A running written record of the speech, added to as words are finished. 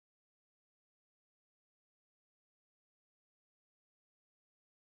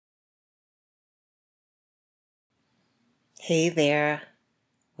Hey there.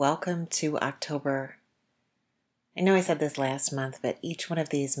 Welcome to October. I know I said this last month, but each one of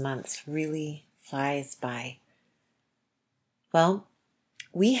these months really flies by. Well,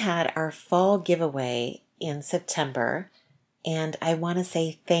 we had our fall giveaway in September, and I want to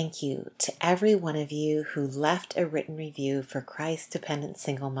say thank you to every one of you who left a written review for Christ-dependent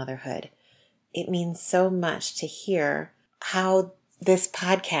single motherhood. It means so much to hear how this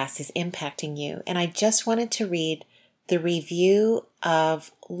podcast is impacting you, and I just wanted to read the review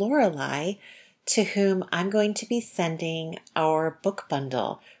of Lorelei, to whom I'm going to be sending our book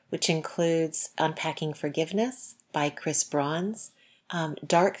bundle, which includes Unpacking Forgiveness by Chris Brauns,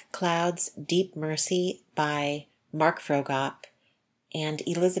 Dark Clouds, Deep Mercy by Mark Frogop, and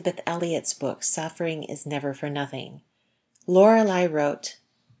Elizabeth Elliot's book, Suffering is Never for Nothing. Lorelei wrote,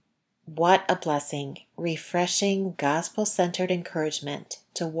 "What a blessing, refreshing, gospel-centered encouragement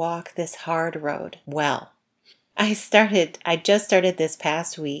to walk this hard road well. I just started this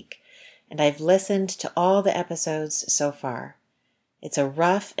past week, and I've listened to all the episodes so far. It's a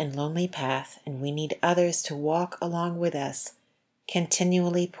rough and lonely path, and we need others to walk along with us,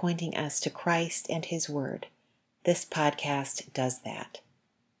 continually pointing us to Christ and His Word. This podcast does that."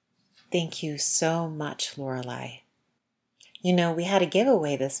 Thank you so much, Lorelei. You know, we had a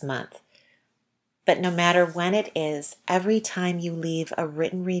giveaway this month, but no matter when it is, every time you leave a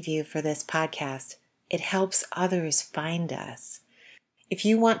written review for this podcast, it helps others find us. If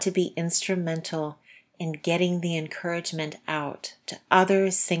you want to be instrumental in getting the encouragement out to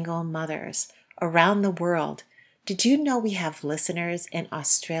other single mothers around the world, did you know we have listeners in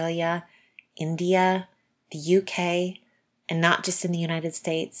Australia, India, the UK, and not just in the United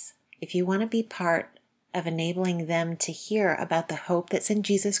States? If you want to be part of enabling them to hear about the hope that's in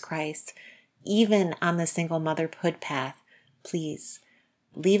Jesus Christ, even on the single motherhood path, please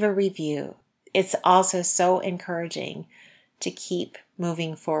leave a review. It's also so encouraging to keep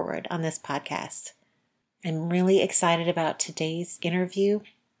moving forward on this podcast. I'm really excited about today's interview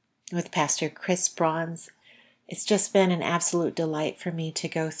with Pastor Chris Brauns. It's just been an absolute delight for me to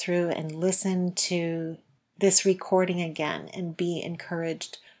go through and listen to this recording again and be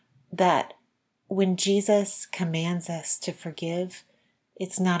encouraged that when Jesus commands us to forgive,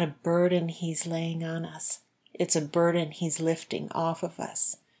 it's not a burden He's laying on us. It's a burden He's lifting off of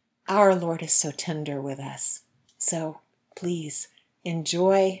us. Our Lord is so tender with us. So please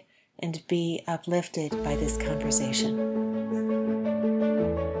enjoy and be uplifted by this conversation.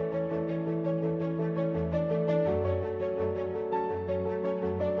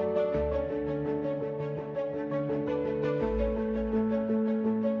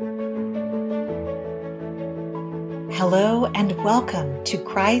 Hello and welcome to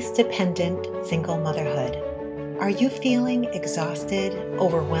Christ-dependent single motherhood. Are you feeling exhausted,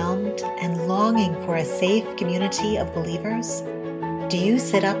 overwhelmed, and longing for a safe community of believers? Do you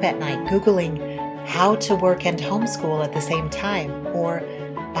sit up at night Googling how to work and homeschool at the same time, or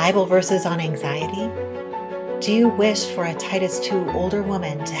Bible verses on anxiety? Do you wish for a Titus 2 older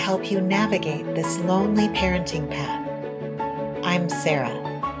woman to help you navigate this lonely parenting path? I'm Sarah,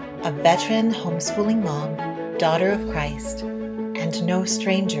 a veteran homeschooling mom, daughter of Christ, and no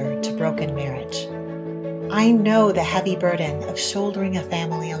stranger to broken marriage. I know the heavy burden of shouldering a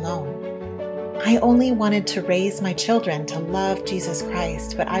family alone. I only wanted to raise my children to love Jesus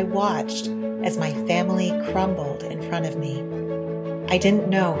Christ, but I watched as my family crumbled in front of me. I didn't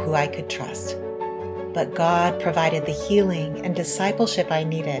know who I could trust, but God provided the healing and discipleship I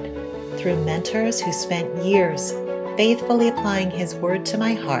needed through mentors who spent years faithfully applying His Word to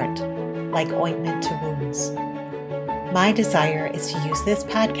my heart like ointment to wounds. My desire is to use this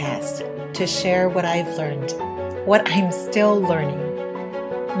podcast to share what I've learned, what I'm still learning.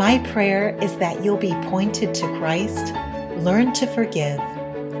 My prayer is that you'll be pointed to Christ, learn to forgive,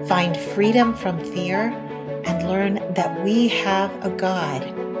 find freedom from fear, and learn that we have a God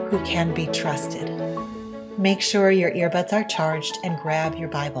who can be trusted. Make sure your earbuds are charged and grab your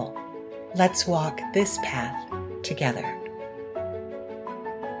Bible. Let's walk this path together.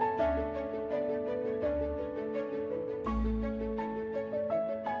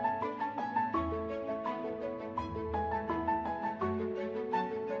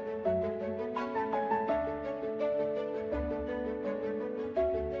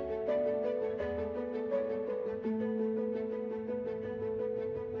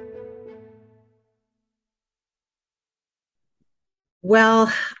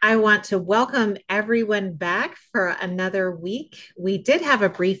 Well, I want to welcome everyone back for another week. We did have a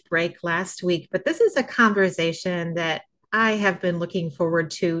brief break last week, but this is a conversation that I have been looking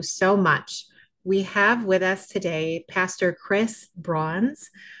forward to so much. We have with us today Pastor Chris Brauns,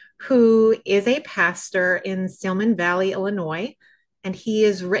 who is a pastor in Stillman Valley, Illinois. And he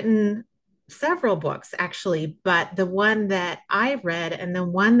has written several books, actually. But the one that I read and the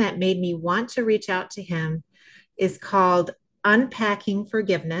one that made me want to reach out to him is called Unpacking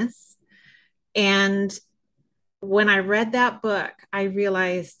Forgiveness. And when I read that book, I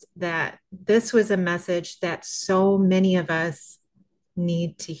realized that this was a message that so many of us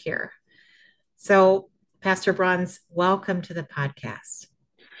need to hear. So, Pastor Brauns, welcome to the podcast.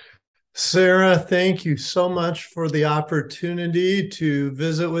 Sarah, thank you so much for the opportunity to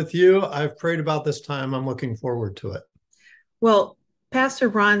visit with you. I've prayed about this time. I'm looking forward to it. Well, Pastor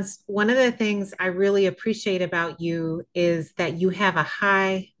Brauns, one of the things I really appreciate about you is that you have a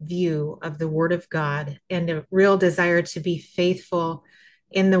high view of the Word of God and a real desire to be faithful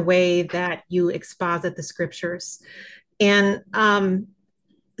in the way that you exposit the scriptures. And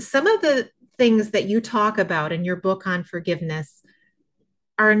some of the things that you talk about in your book on forgiveness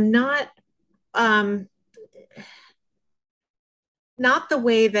are um, not the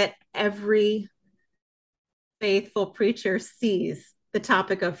way that every faithful preacher sees the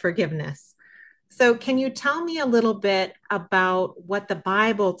topic of forgiveness. So, can you tell me a little bit about what the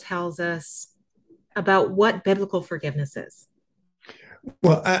Bible tells us about what biblical forgiveness is?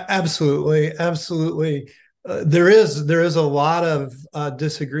 Well, absolutely, absolutely. There is a lot of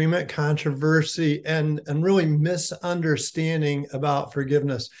disagreement, controversy, and really misunderstanding about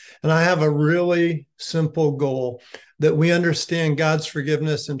forgiveness. And I have a really simple goal that we understand God's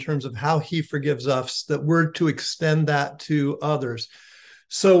forgiveness in terms of how He forgives us, that we're to extend that to others.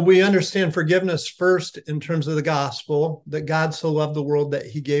 So we understand forgiveness first in terms of the gospel, that God so loved the world that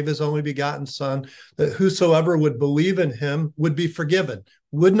he gave his only begotten son, that whosoever would believe in him would be forgiven,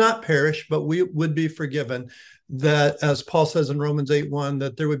 would not perish, but we would be forgiven. That, as Paul says in Romans 8:1,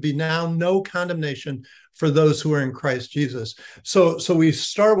 that there would be now no condemnation for those who are in Christ Jesus. So we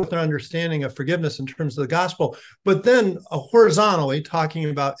start with an understanding of forgiveness in terms of the gospel, but then horizontally, talking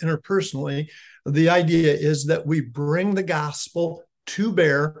about interpersonally, the idea is that we bring the gospel to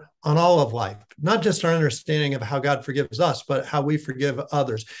bear on all of life, not just our understanding of how God forgives us, but how we forgive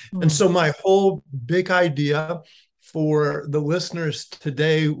others. And Mm. so, my whole big idea for the listeners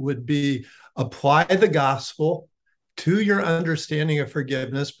today would be apply the gospel to your understanding of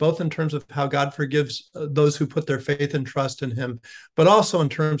forgiveness, both in terms of how God forgives those who put their faith and trust in him, but also in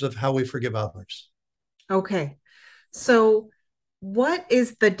terms of how we forgive others. Okay. So, what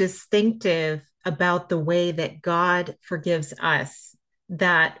is the distinctive about the way that God forgives us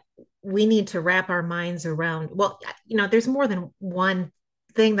that we need to wrap our minds around? Well, there's more than one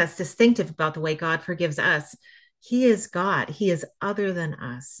thing that's distinctive about the way God forgives us. He is God, He is other than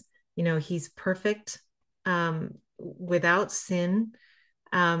us. He's perfect, without sin,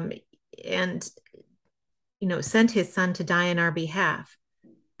 um, and, sent His Son to die on our behalf.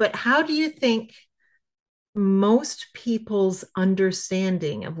 But how do you think most people's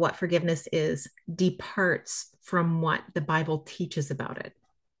understanding of what forgiveness is departs from what the Bible teaches about it?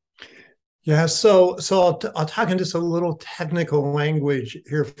 Yeah, so I'll talk in just a little technical language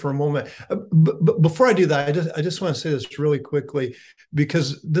here for a moment. But before I do that, I just want to say this really quickly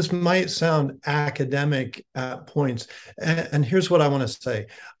because this might sound academic at points. And here's what I want to say.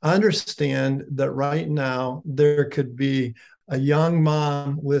 I understand that right now there could be a young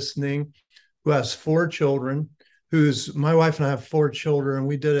mom listening who has four children, who's my wife and I have four children, and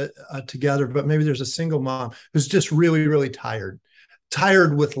we did it together, but maybe there's a single mom who's just really, really tired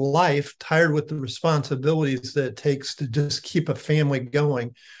with life, tired with the responsibilities that it takes to just keep a family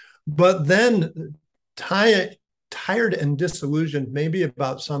going. But then tired and disillusioned, maybe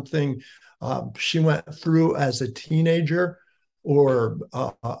about something she went through as a teenager or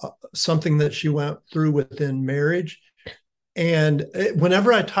something that she went through within marriage. And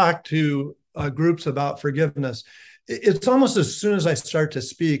whenever I talk to groups about forgiveness, it's almost as soon as I start to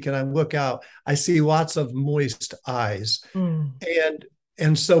speak and I look out, I see lots of moist eyes. Mm.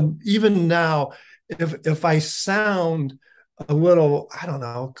 And so even now, if I sound a little, I don't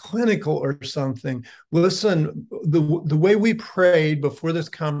know, clinical or something, listen, the way we prayed before this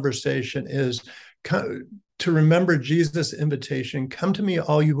conversation is to remember Jesus' invitation, come to me,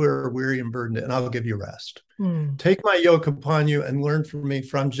 all you who are weary and burdened, and I'll give you rest. Mm. Take my yoke upon you and learn from me,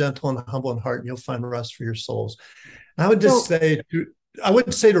 for I'm gentle and humble in heart, and you'll find rest for your souls. And So, I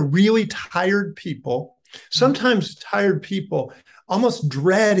would say to really tired people, sometimes tired people almost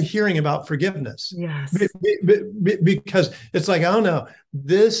dread hearing about forgiveness yes. because it's like, I don't know,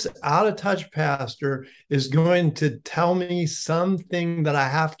 this out of touch pastor is going to tell me something that I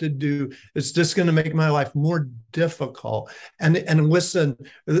have to do. It's just going to make my life more difficult. And listen,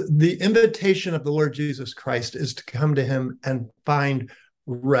 the invitation of the Lord Jesus Christ is to come to him and find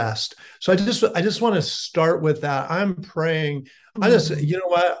rest. So I just want to start with that. I'm praying. Mhm. You know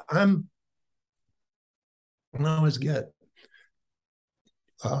what? I always get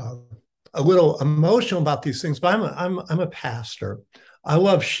uh, a little emotional about these things, but I'm a pastor. I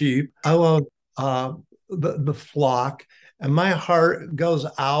love sheep. I love uh, the flock, and my heart goes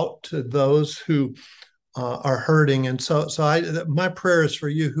out to those who are hurting. And my prayer is for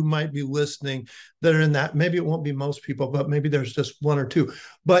you who might be listening that are in that. Maybe it won't be most people, but maybe there's just one or two.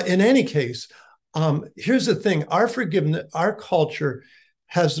 But in any case, here's the thing: our forgiveness, our culture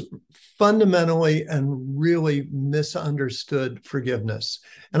has fundamentally and really misunderstood forgiveness.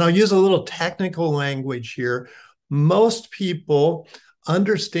 And I'll use a little technical language here. Most people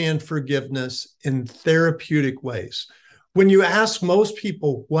understand forgiveness in therapeutic ways. When you ask most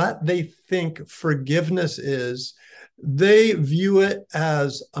people what they think forgiveness is, they view it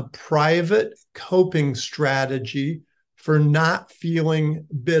as a private coping strategy for not feeling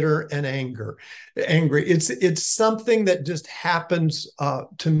bitter and angry. It's something that just happens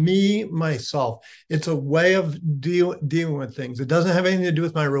to me myself. It's a way of dealing with things. It doesn't have anything to do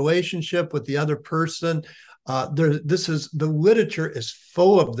with my relationship with the other person. The literature is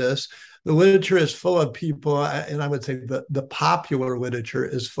full of this. The literature is full of people, and I would say the popular literature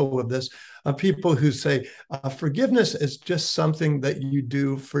is full of this, of people who say forgiveness is just something that you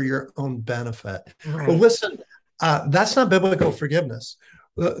do for your own benefit. Well, Right. listen, that's not biblical forgiveness.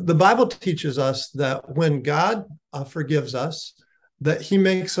 The Bible teaches us that when God forgives us, that he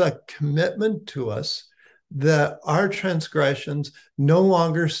makes a commitment to us that our transgressions no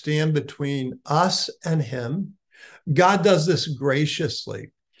longer stand between us and him. God does this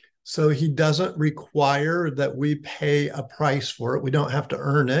graciously. So he doesn't require that we pay a price for it. We don't have to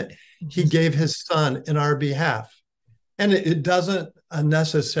earn it. He Mhm. gave his son in our behalf. And it doesn't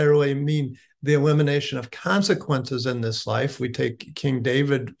necessarily mean the elimination of consequences in this life. We take King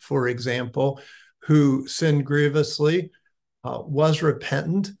David, for example, who sinned grievously, was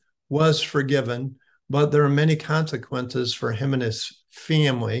repentant, was forgiven, but there are many consequences for him and his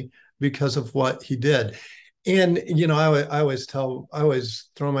family because of what he did. And I always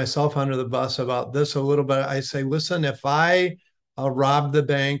throw myself under the bus about this a little bit. I say, listen, if I robbed the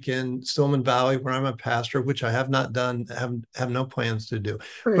bank in Stillman Valley, where I'm a pastor, which I have not done, have no plans to do,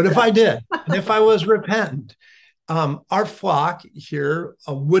 Praise but if God. I did, and if I was repentant, our flock here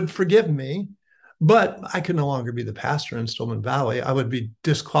would forgive me, but I could no longer be the pastor in Stillman Valley. I would be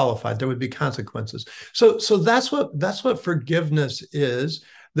disqualified. There would be consequences. So that's what forgiveness is.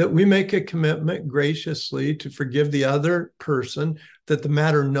 That we make a commitment graciously to forgive the other person. That the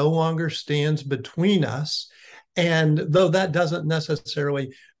matter no longer stands between us. And though that doesn't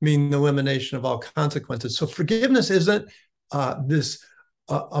necessarily mean the elimination of all consequences, so forgiveness isn't this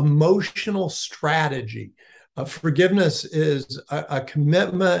emotional strategy. Forgiveness is a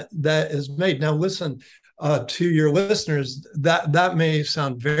commitment that is made. Now, listen to your listeners. That may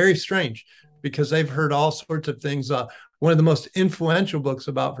sound very strange because they've heard all sorts of things. One of the most influential books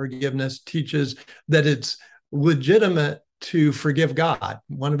about forgiveness teaches that it's legitimate to forgive God.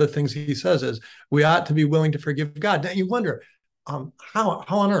 One of the things he says is we ought to be willing to forgive God. Now you wonder how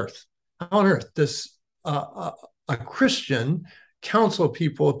on earth does a Christian counsel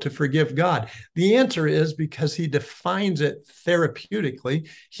people to forgive God? The answer is because he defines it therapeutically.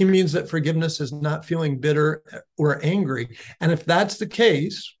 He means that forgiveness is not feeling bitter or angry. And if that's the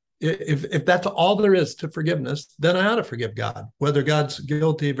case, if that's all there is to forgiveness, then I ought to forgive God, whether God's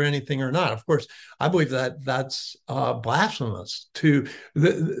guilty of anything or not. Of course, I believe that that's blasphemous. To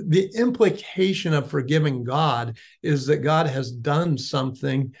the implication of forgiving God is that God has done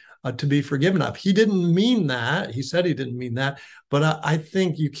something to be forgiven of. He didn't mean that. He said he didn't mean that, but I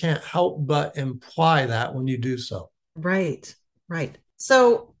think you can't help but imply that when you do so. Right. Right.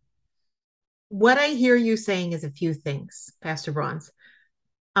 So what I hear you saying is a few things, Pastor Brauns.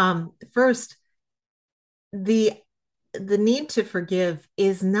 First, the the need to forgive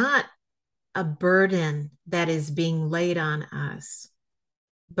is not a burden that is being laid on us,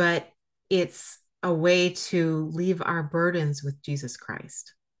 but it's a way to leave our burdens with Jesus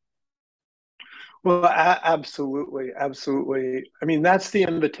Christ. Well, absolutely, absolutely. I mean, that's the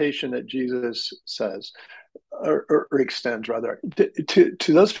invitation that Jesus says, or extends rather, to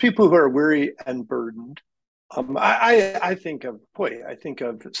those people who are weary and burdened. I think of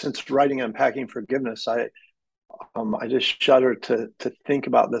since writing Unpacking Forgiveness, I just shudder to think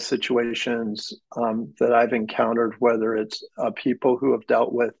about the situations that I've encountered, whether it's people who have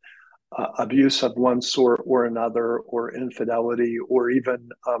dealt with abuse of one sort or another, or infidelity, or even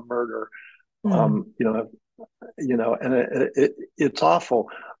murder. Mm. Um, you know, and it's awful.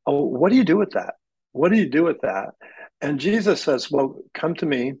 Oh, what do you do with that? What do you do with that? And Jesus says, well, come to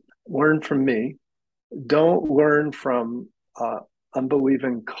me, learn from me. Don't learn from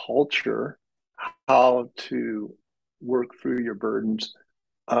unbelieving culture how to work through your burdens.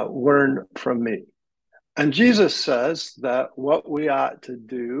 Learn from me. And Jesus says that what we ought to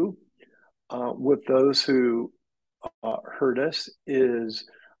do with those who hurt us is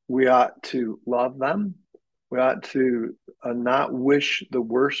we ought to love them. We ought to not wish the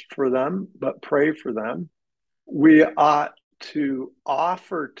worst for them, but pray for them. We ought to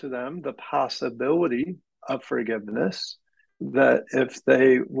offer to them the possibility of forgiveness, that if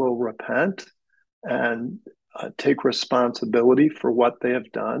they will repent and take responsibility for what they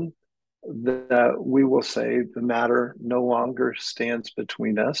have done, that we will say the matter no longer stands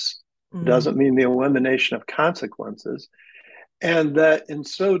between us. Doesn't mean the elimination of consequences. And that in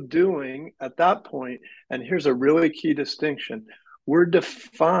so doing, at that point, and here's a really key distinction, we're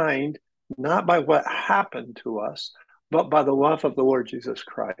defined not by what happened to us, but by the love of the Lord Jesus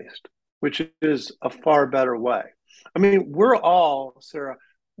Christ, which is a far better way. I mean, we're all, Sarah,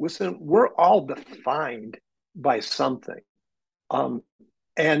 listen, we're all defined by something.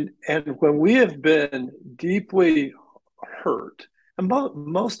 And when we have been deeply hurt, and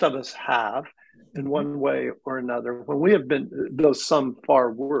most of us have in one way or another, when we have been, though some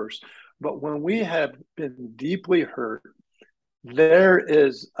far worse, but when we have been deeply hurt, there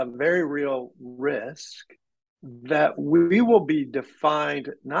is a very real risk that we will be defined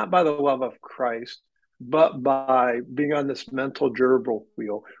not by the love of Christ, but by being on this mental gerbil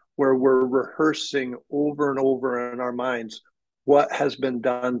wheel where we're rehearsing over and over in our minds what has been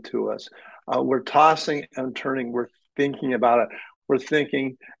done to us. We're tossing and turning. We're thinking about it. We're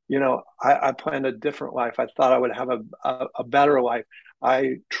thinking, I planned a different life. I thought I would have a better life.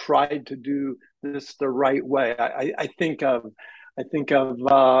 I tried to do this the right way. I think of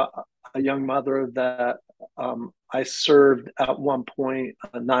a young mother that I served at one point,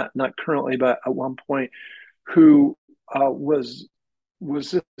 not currently, but at one point, who was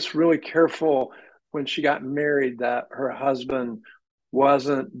just really careful when she got married that her husband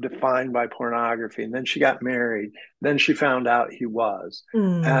wasn't defined by pornography. And then she got married. Then she found out he was.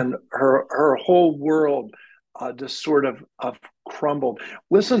 And her whole world just sort of crumbled.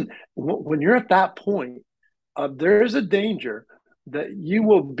 Listen, when you're at that point, there is a danger that you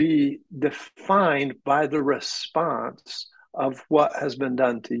will be defined by the response of what has been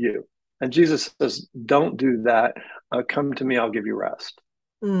done to you. And Jesus says, don't do that. Come to me, I'll give you rest.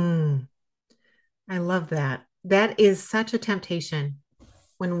 I love that. That is such a temptation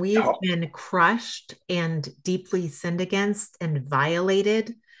when we've been crushed and deeply sinned against and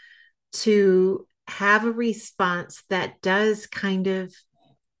violated, to have a response that does kind of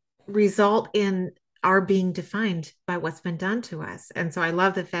result in our being defined by what's been done to us. And so I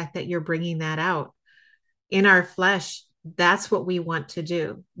love the fact that you're bringing that out. In our flesh, that's what we want to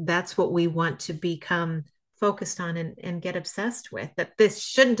do. That's what we want to become focused on and get obsessed with, that this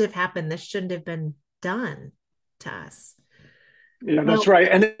shouldn't have happened. This shouldn't have been done to us. Yeah, that's right.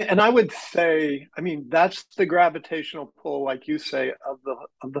 And I would say, I mean, that's the gravitational pull, like you say,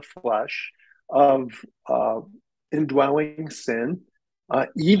 of the flesh, of indwelling sin.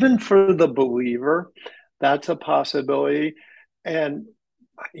 Even for the believer, that's a possibility. And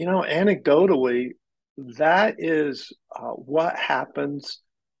anecdotally, that is what happens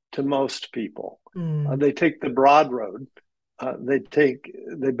to most people. They take the broad road.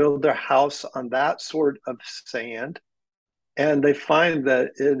 They build their house on that sort of sand, and they find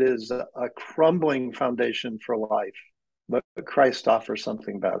that it is a crumbling foundation for life. But Christ offers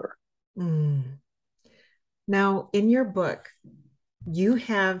something better. Now, in your book, you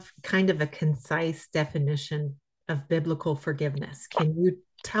have kind of a concise definition of biblical forgiveness. Can you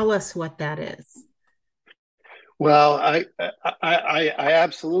tell us what that is? Well, I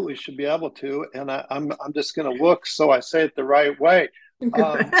absolutely should be able to, and I'm just going to look so I say it the right way.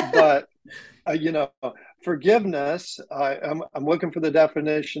 But forgiveness, I'm looking for the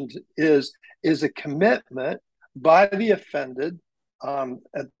definition, is a commitment by the offended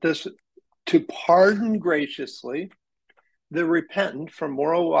at this to pardon graciously the repentant from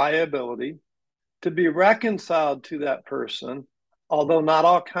moral liability, to be reconciled to that person, although not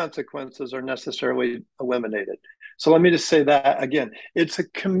all consequences are necessarily eliminated. So let me just say that again. It's a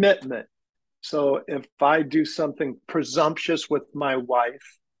commitment. So if I do something presumptuous with my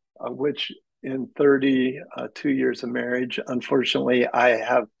wife, which in 32 years of marriage, unfortunately,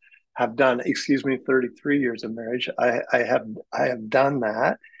 I have done, 33 years of marriage, I have done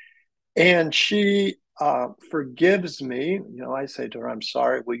that. And she forgives me. I say to her, I'm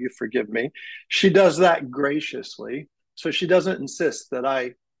sorry, will you forgive me? She does that graciously. So she doesn't insist that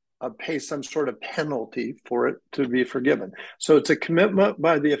I pay some sort of penalty for it to be forgiven. So it's a commitment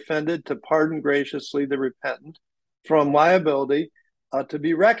by the offended to pardon graciously the repentant from liability, to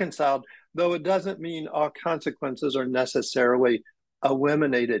be reconciled, though it doesn't mean all consequences are necessarily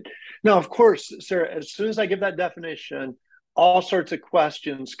eliminated. Now, of course, Sarah, as soon as I give that definition, all sorts of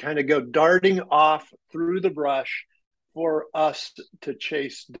questions kind of go darting off through the brush for us to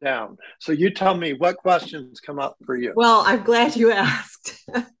chase down. So you tell me, what questions come up for you? Well, I'm glad you asked.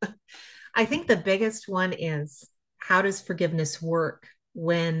 I think the biggest one is, how does forgiveness work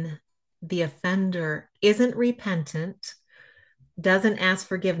when the offender isn't repentant, doesn't ask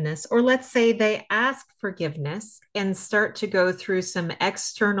forgiveness, or let's say they ask forgiveness and start to go through some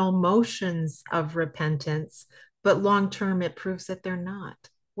external motions of repentance, but long term it proves that they're not.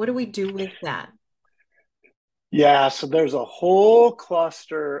 What do we do with that? Yeah, so there's a whole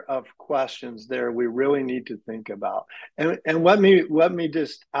cluster of questions there we really need to think about. And let me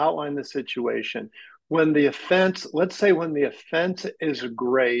just outline the situation. When the offense, let's say when the offense is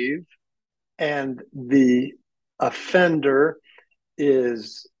grave and the offender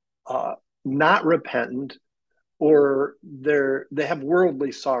is not repentant, or they have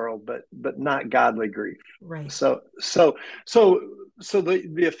worldly sorrow but not godly grief. Right. So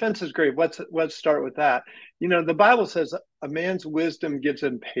the offense is grave. Let's start with that. The Bible says a man's wisdom gives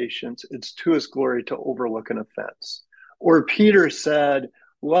him patience. It's to his glory to overlook an offense. Or Peter said,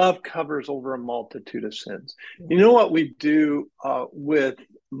 love covers over a multitude of sins. You know what we do with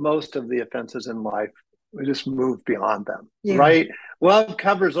most of the offenses in life? We just move beyond them, right? Love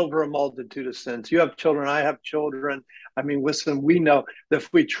covers over a multitude of sins. You have children, I have children. I mean, listen, we know that if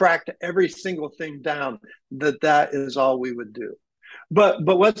we tracked every single thing down, that is all we would do. But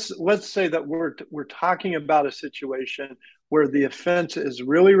let's say that we're talking about a situation where the offense is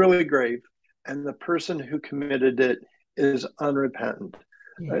really, really grave, and the person who committed it is unrepentant.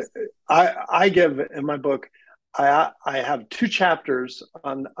 Yes. I give in my book, I have 2 chapters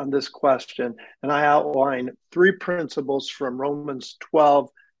on this question, and I outline 3 principles from Romans 12,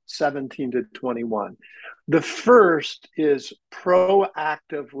 17 to 21. The first is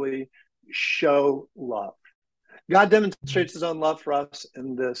proactively show love. God demonstrates his own love for us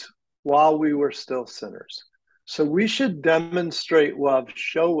in this: while we were still sinners. So we should demonstrate love,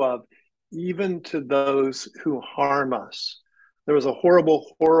 show love, even to those who harm us. There was a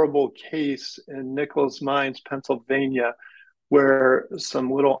horrible, horrible case in Nichols Mines, Pennsylvania, where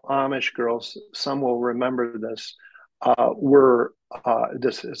some little Amish girls, some will remember this,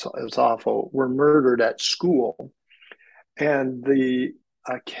 it's awful, were murdered at school. And the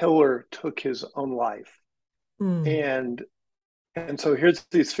killer took his own life. And so here's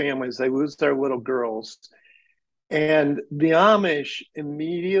these families, they lose their little girls. And the Amish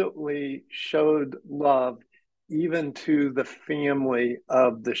immediately showed love even to the family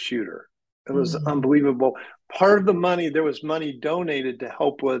of the shooter. It was unbelievable. Part of the money, there was money donated to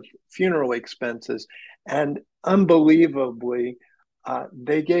help with funeral expenses. And unbelievably,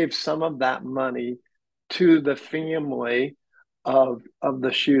 they gave some of that money to the family of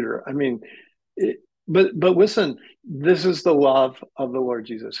the shooter. I mean, but listen, this is the love of the Lord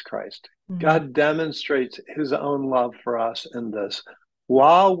Jesus Christ. God demonstrates his own love for us in this: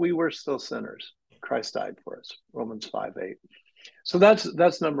 while we were still sinners, Christ died for us. Romans 5:8. So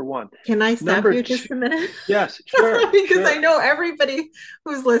that's number one. Can I stop you just a minute? Yes, sure. Because I know everybody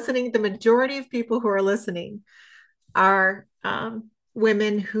who's listening, the majority of people who are listening are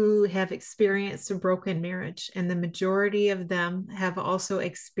women who have experienced a broken marriage, and the majority of them have also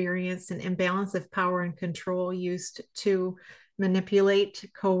experienced an imbalance of power and control used to manipulate,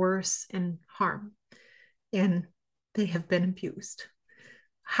 coerce, and harm, and they have been abused.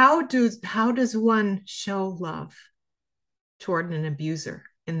 How does one show love toward an abuser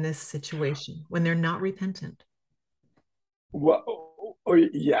in this situation when they're not repentant? Well,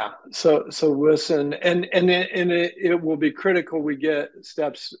 yeah. So listen, and it will be critical we get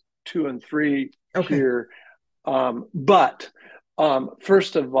steps 2 and 3 here. But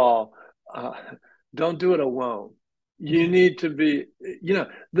first of all, don't do it alone. You need to be,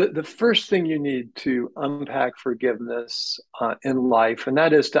 the first thing you need to unpack forgiveness in life, and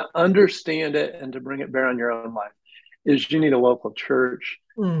that is to understand it and to bring it bear on your own life, is you need a local church.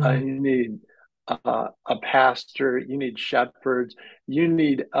 You need a pastor, you need shepherds, you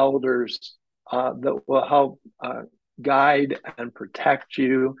need elders that will help guide and protect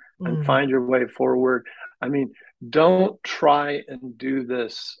you and find your way forward. I mean, don't try and do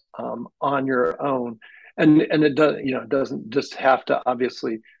this on your own. And it does, it doesn't just have to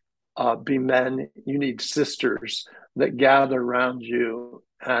obviously be men. You need sisters that gather around you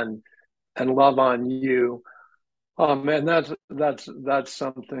and love on you. And that's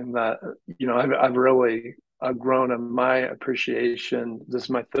something that I've really grown in my appreciation. This is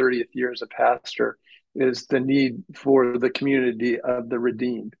my 30th year as a pastor. Is the need for the community of the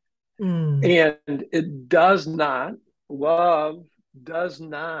redeemed, and it does not love does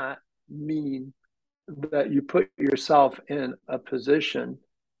not mean that you put yourself in a position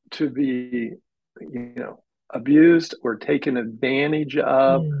to be, abused or taken advantage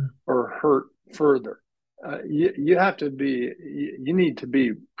of or hurt further. You have to be, you need to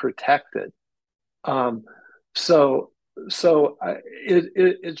be protected. Um, so,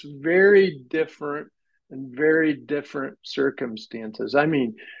 it's very different and very different circumstances. I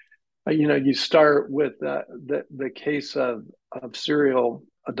mean, you start with the case of serial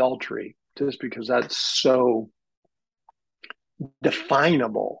adultery, just because that's so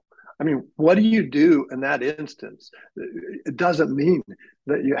definable. I mean, what do you do in that instance? It doesn't mean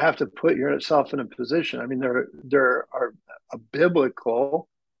that you have to put yourself in a position. I mean, there are biblical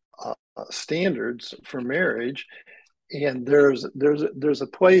standards for marriage, and there's a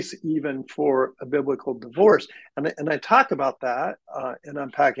place even for a biblical divorce, and I talk about that in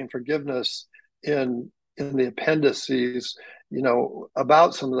Unpacking Forgiveness in the appendices,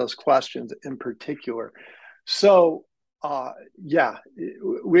 about some of those questions in particular. So yeah,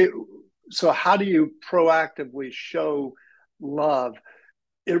 so how do you proactively show love?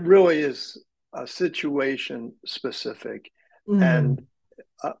 It really is situation specific, and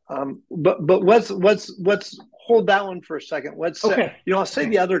but let's hold that one for a second. Okay. I'll say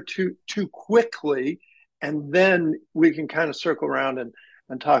the other two quickly, and then we can kind of circle around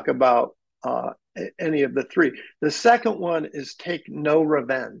and talk about any of the three. The second one is take no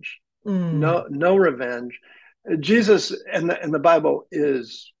revenge. No revenge. Jesus and the Bible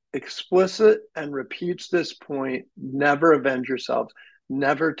is explicit and repeats this point: never avenge yourselves,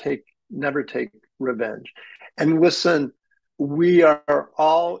 never take revenge. And listen, we are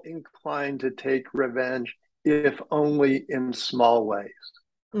all inclined to take revenge, if only in small ways.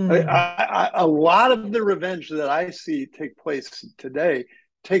 A lot of the revenge that I see take place today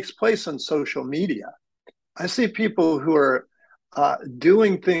takes place on social media. I see people who are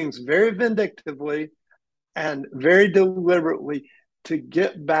doing things very vindictively and very deliberately to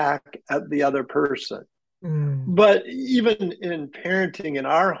get back at the other person. But even in parenting in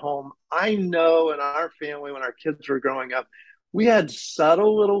our home, I know in our family, when our kids were growing up, we had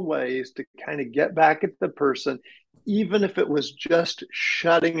subtle little ways to kind of get back at the person, even if it was just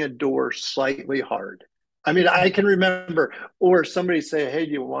shutting a door slightly hard. I mean, I can remember, or somebody say, "Hey,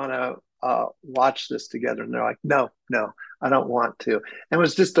 do you want to watch this together?" And they're like, "No, I don't want to." And it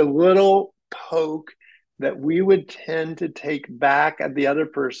was just a little poke that we would tend to take back at the other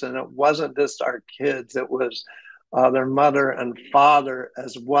person. It wasn't just our kids, it was their mother and father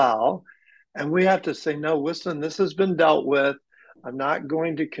as well. And we have to say, no, listen, this has been dealt with. I'm not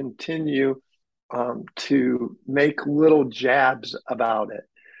going to continue to make little jabs about it.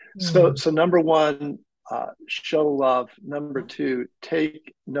 So number one, show love. Number two,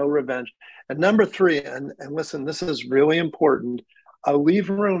 take no revenge. And number three, and listen, this is really important, leave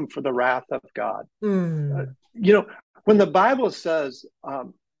room for the wrath of God. When the Bible says,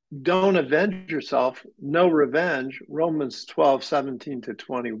 don't avenge yourself, no revenge, Romans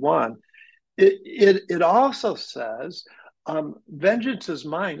 12:17-21, it also says, vengeance is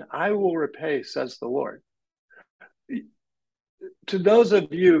mine, I will repay, says the Lord. To those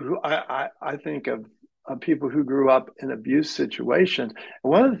of you who I think of people who grew up in abuse situations,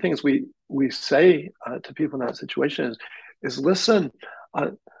 and one of the things we say to people in that situation is listen,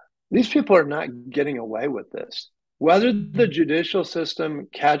 these people are not getting away with this. Whether the judicial system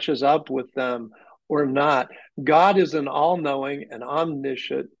catches up with them or not, God is an all-knowing and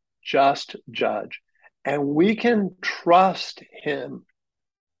omniscient, just judge. And we can trust him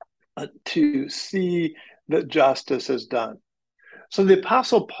to see that justice is done. So the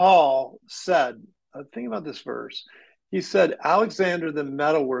Apostle Paul said, think about this verse. He said, Alexander the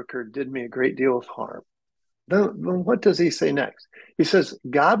metalworker did me a great deal of harm. Then what does he say next? He says,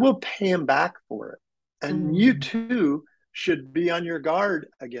 God will pay him back for it. And you too should be on your guard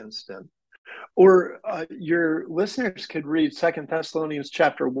against him. Or your listeners could read 2 Thessalonians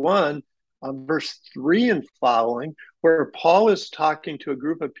chapter 1, verse 3 and following, where Paul is talking to a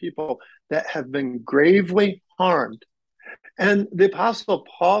group of people that have been gravely harmed. And the Apostle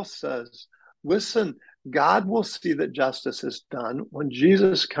Paul says, listen, God will see that justice is done when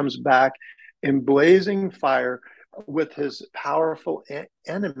Jesus comes back in blazing fire with his powerful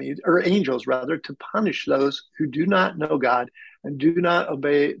enemies, or angels rather, to punish those who do not know God and do not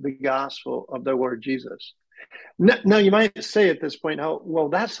obey the gospel of the Lord Jesus. Now you might say at this point, oh, well,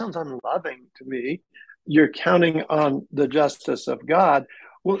 that sounds unloving to me. you're counting on the justice of God.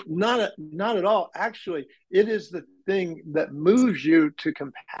 Well, not at all. Actually, it is the thing that moves you to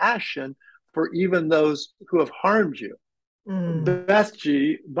compassion for even those who have harmed you. Beth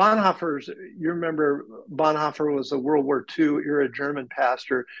G. Bonhoeffer's, you remember Bonhoeffer was a World War II era German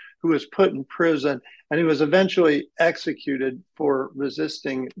pastor who was put in prison, and he was eventually executed for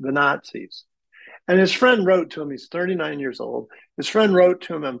resisting the Nazis. And his friend wrote to him, he's 39 years old. His friend wrote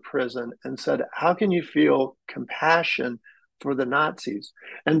to him in prison and said, how can you feel compassion for the Nazis?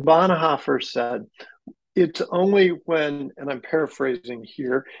 And Bonhoeffer said, it's only when, and I'm paraphrasing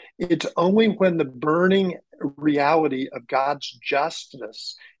here, it's only when the burning reality of God's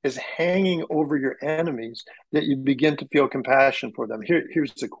justice is hanging over your enemies that you begin to feel compassion for them.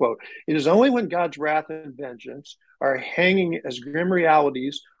 Here's the quote. It is only when God's wrath and vengeance are hanging as grim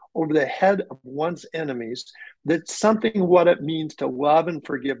realities over the head of one's enemies that something what it means to love and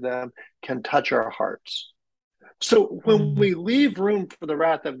forgive them can touch our hearts. So when we leave room for the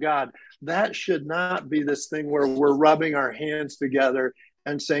wrath of God, that should not be this thing where we're rubbing our hands together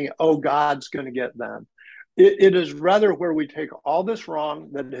and saying, oh, God's going to get them. It is rather where we take all this wrong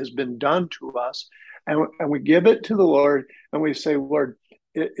that has been done to us and we give it to the Lord and we say, Lord,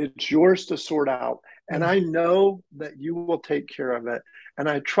 it's yours to sort out. And I know that you will take care of it. And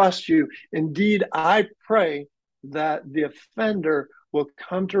I trust you. Indeed, I pray that the offender will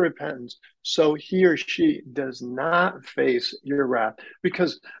come to repentance so he or she does not face your wrath.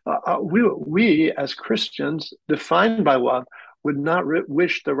 Because we as Christians, defined by love, would not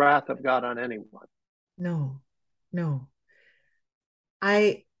wish the wrath of God on anyone. No.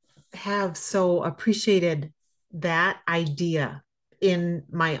 I have so appreciated that idea in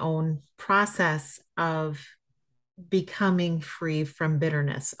my own process of becoming free from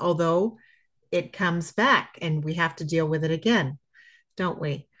bitterness, although it comes back and we have to deal with it again, don't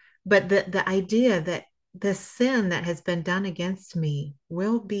we? But the idea that the sin that has been done against me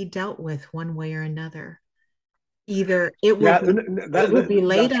will be dealt with one way or another. Either it will be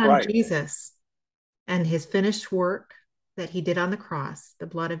laid on right. Jesus and his finished work that he did on the cross, the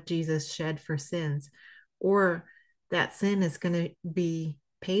blood of Jesus shed for sins, or that sin is going to be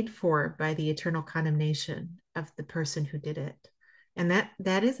paid for by the eternal condemnation of the person who did it. And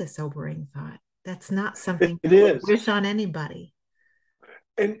that is a sobering thought. That's not something you wish on anybody.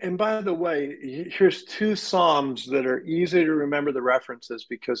 And by the way, here's two Psalms that are easy to remember the references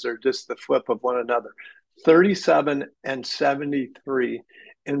because they're just the flip of one another. 37 and 73.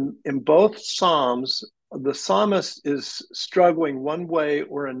 In both Psalms, the psalmist is struggling one way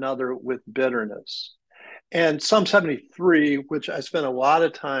or another with bitterness. And Psalm 73, which I spent a lot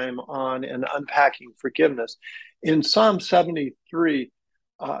of time on in unpacking forgiveness, in Psalm 73,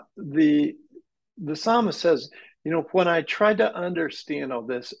 the psalmist says, you know, when I tried to understand all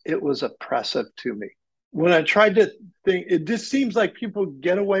this, it was oppressive to me. When I tried to think, it just seems like people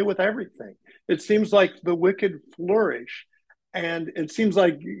get away with everything. It seems like the wicked flourish. And it seems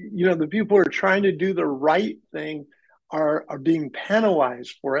like, you know, the people who are trying to do the right thing are being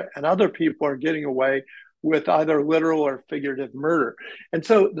penalized for it. And other people are getting away with either literal or figurative murder. And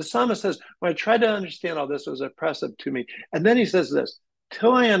so the psalmist says, when I tried to understand all this, it was oppressive to me. And then he says this,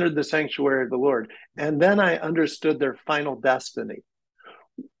 till I entered the sanctuary of the Lord, and then I understood their final destiny.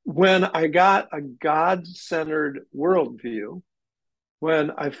 When I got a God-centered worldview,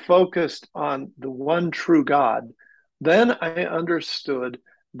 when I focused on the one true God, then I understood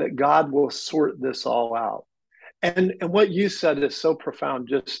that God will sort this all out. And what you said is so profound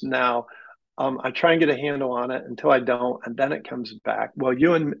just now. I try and get a handle on it until I don't, and then it comes back. Well,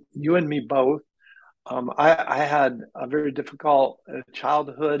 you and me both. I had a very difficult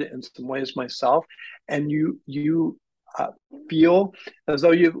childhood in some ways myself, and you feel as though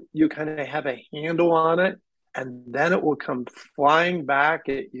you kind of have a handle on it, and then it will come flying back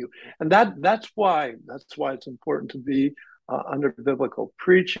at you. And that's why it's important to be under biblical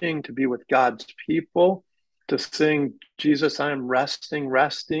preaching, to be with God's people, to sing, Jesus, I am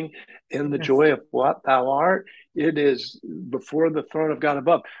resting in the joy of what thou art. It is before the throne of God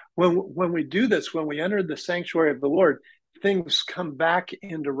above. When we do this, when we enter the sanctuary of the Lord, things come back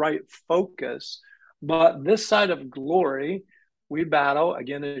into right focus. But this side of glory, we battle,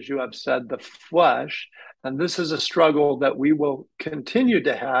 again, as you have said, the flesh. And this is a struggle that we will continue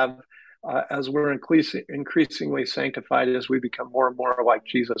to have as we're increasingly sanctified, as we become more and more like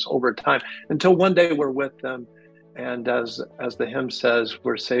Jesus over time, until one day we're with them. And as the hymn says,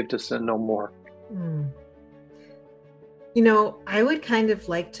 we're saved to sin no more. You know, I would kind of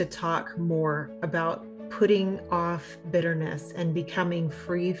like to talk more about putting off bitterness and becoming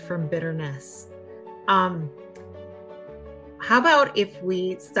free from bitterness. How about if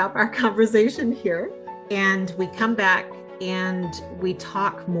we stop our conversation here and we come back and we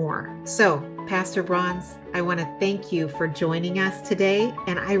talk more. So, Pastor Brauns, I want to thank you for joining us today,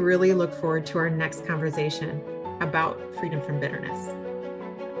 and I really look forward to our next conversation about freedom from bitterness.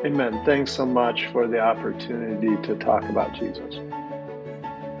 Amen. Thanks so much for the opportunity to talk about Jesus.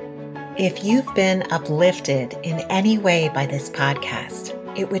 If you've been uplifted in any way by this podcast,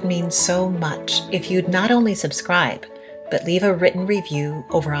 it would mean so much if you'd not only subscribe, but leave a written review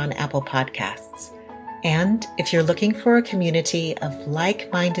over on Apple Podcasts. And if you're looking for a community of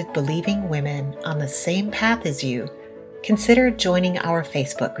like-minded believing women on the same path as you, consider joining our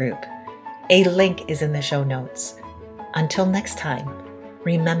Facebook group. A link is in the show notes. Until next time,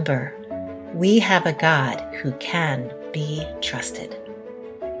 remember, we have a God who can be trusted.